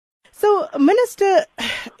So, Minister,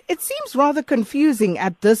 it seems rather confusing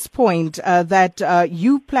at this point that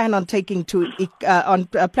you plan on taking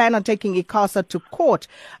ICASA to court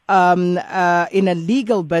in a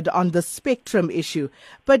legal bid on the spectrum issue.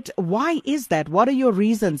 But why is that? What are your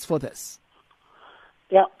reasons for this?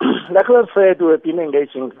 Yeah, like I said, we've been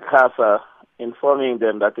engaging ICASA, informing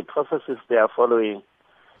them that the processes they are following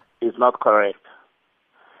is not correct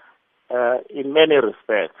in many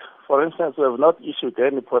respects. For instance, we have not issued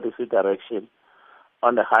any policy direction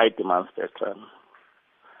on the high demand spectrum.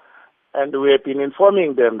 And we have been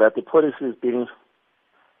informing them that the policy is being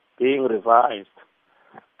revised.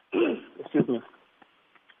 Excuse me.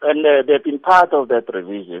 And they've been part of that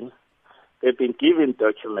revision. They've been given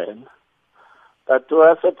documents. But to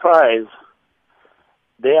our surprise,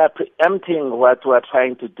 they are preempting what we are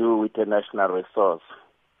trying to do with the national resource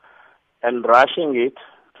and rushing it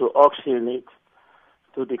to auction it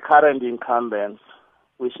to the current incumbents,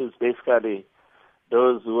 which is basically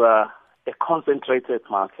those who are a concentrated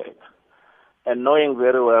market, and knowing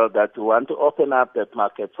very well that we want to open up that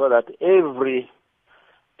market so that every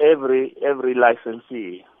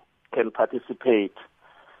licensee can participate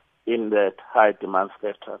in that high demand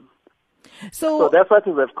spectrum. So that's what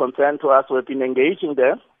is of concern to us. We've been engaging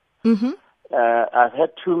them. Mm-hmm. I've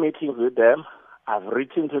had 2 meetings with them. I've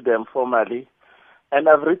written to them formally. And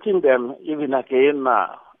I've written them even again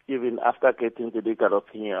now, even after getting the legal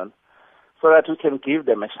opinion, so that we can give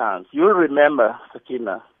them a chance. You'll remember,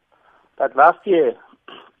 Sakina, that last year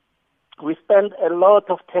we spent a lot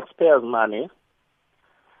of taxpayers' money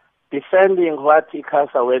defending what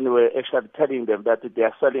ICASA, when we were actually telling them that they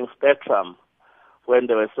are selling spectrum when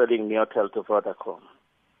they were selling Neotel to Vodacom.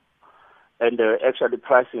 And they were actually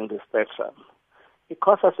pricing the spectrum. It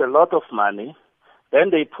cost us a lot of money. Then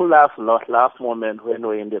they pull us last moment when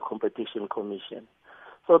we're in the competition commission.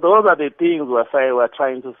 So those are the things we're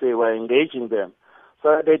trying to say. We're engaging them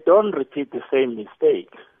so that they don't repeat the same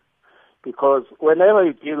mistake. Because whenever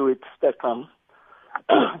you deal with spectrum,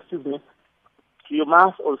 excuse me, you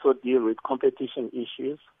must also deal with competition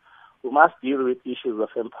issues. You must deal with issues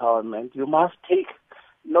of empowerment. You must take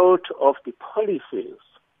note of the policies.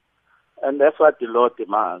 And that's what the law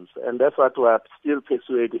demands. And that's what we are still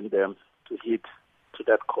persuading them to hit to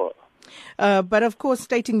that call. But of course,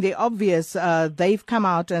 stating the obvious, they've come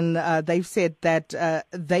out and they've said that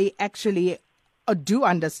they actually do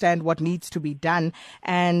understand what needs to be done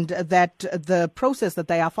and that the process that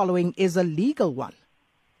they are following is a legal one.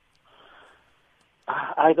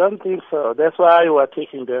 I don't think so. That's why we're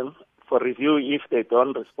taking them for review if they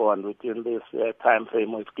don't respond within this time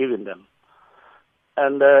frame we've given them.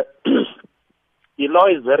 And the law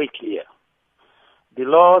is very clear. The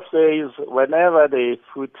law says whenever they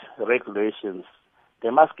put regulations, they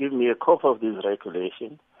must give me a copy of these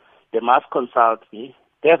regulations. They must consult me.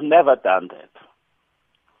 They have never done that.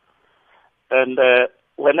 And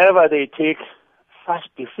whenever they take such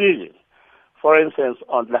decisions, for instance,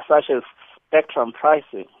 on such as spectrum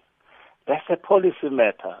pricing, that's a policy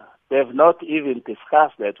matter. They have not even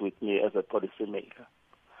discussed that with me as a policymaker.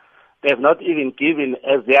 They have not even given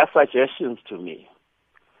as their suggestions to me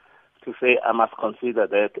to say I must consider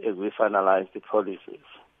that as we finalize the policies.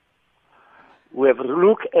 We have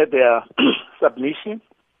looked at their submission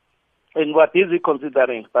and what is it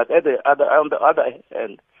considering, but on the other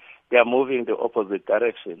hand, they are moving the opposite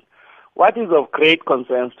direction. What is of great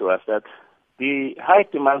concern to us that the high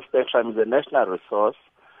demand spectrum is a national resource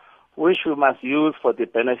which we must use for the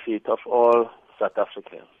benefit of all South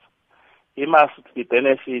Africans. It must be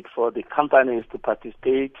benefit for the companies to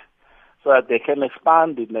participate so that they can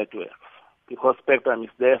expand the networks, because spectrum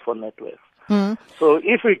is there for networks. Mm. So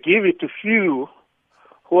if we give it to few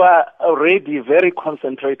who are already very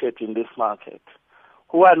concentrated in this market,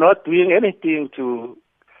 who are not doing anything to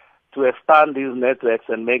expand these networks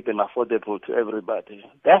and make them affordable to everybody,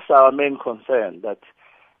 that's our main concern, that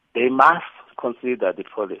they must consider the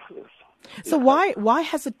policies. So why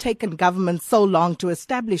has it taken government so long to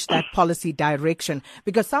establish that policy direction?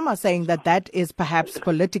 Because some are saying that is perhaps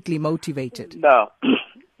politically motivated. No,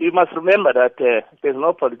 you must remember that there's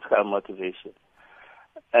no political motivation.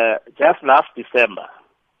 Just last December,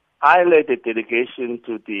 I led a delegation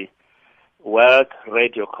to the World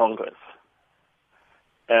Radio Congress,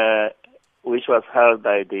 which was held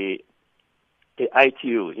by the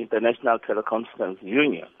ITU, International Teleconference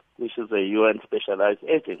Union, which is a UN specialized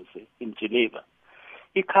agency in Geneva.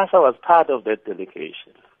 ICASA was part of that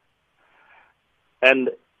delegation.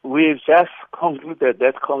 And we've just concluded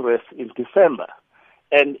that Congress in December.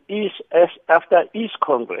 And after each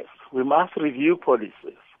Congress, we must review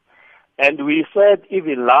policies. And we said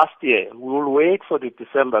even last year, we will wait for the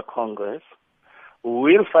December Congress,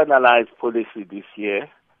 we'll finalize policy this year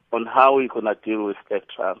on how we're going to deal with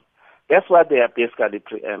spectrum. That's what they are basically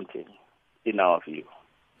preempting, in our view.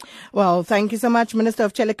 Well, thank you so much, Minister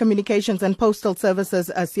of Telecommunications and Postal Services,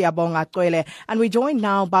 Siyabonga Cwele. And we're joined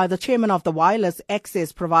now by the Chairman of the Wireless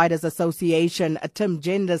Access Providers Association, Tim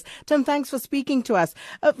Genders. Tim, thanks for speaking to us.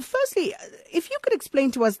 Firstly, if you could explain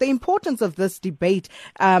to us the importance of this debate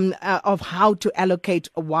of how to allocate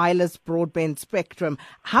a wireless broadband spectrum.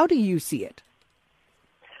 How do you see it?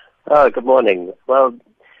 Good morning. Well,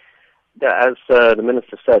 as the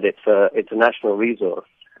Minister said, it's a national resource,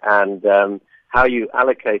 and how you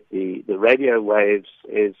allocate the radio waves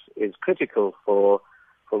is critical for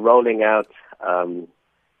rolling out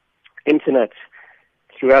internet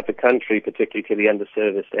throughout the country, particularly to the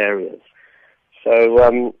underserviced areas.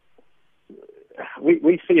 So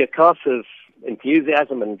we see ICASA's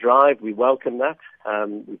enthusiasm and drive. We welcome that.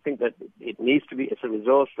 We think that it needs to be. It's a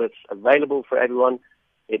resource that's available for everyone.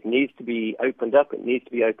 It needs to be opened up. It needs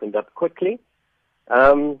to be opened up quickly.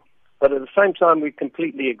 But at the same time, we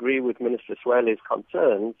completely agree with Minister Cwele's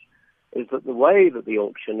concerns, is that the way that the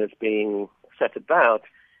auction is being set about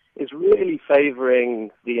is really favouring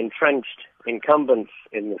the entrenched incumbents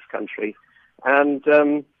in this country. And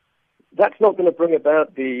that's not going to bring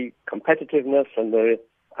about the competitiveness and the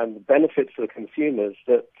benefits for the consumers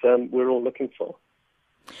that we're all looking for.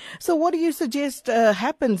 So what do you suggest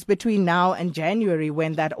happens between now and January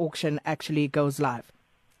when that auction actually goes live?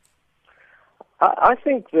 I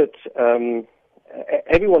think that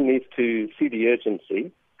everyone needs to see the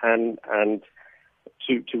urgency and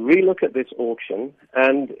to relook at this auction,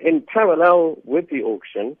 and in parallel with the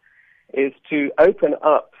auction is to open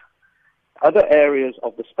up other areas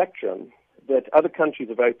of the spectrum that other countries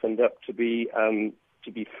have opened up to be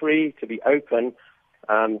free, to be open,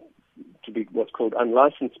 to be what's called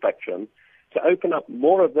unlicensed spectrum, to open up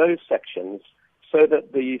more of those sections so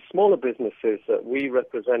that the smaller businesses that we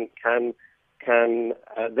represent can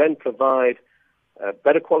then provide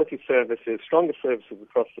better quality services, stronger services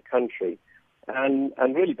across the country. And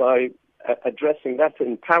really by addressing that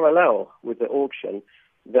in parallel with the auction,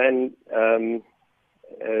 then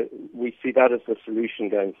we see that as the solution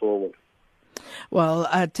going forward. Well,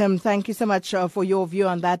 Tim, thank you so much for your view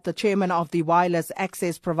on that. The Chairman of the Wireless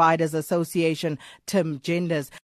Access Providers Association, Tim Genders.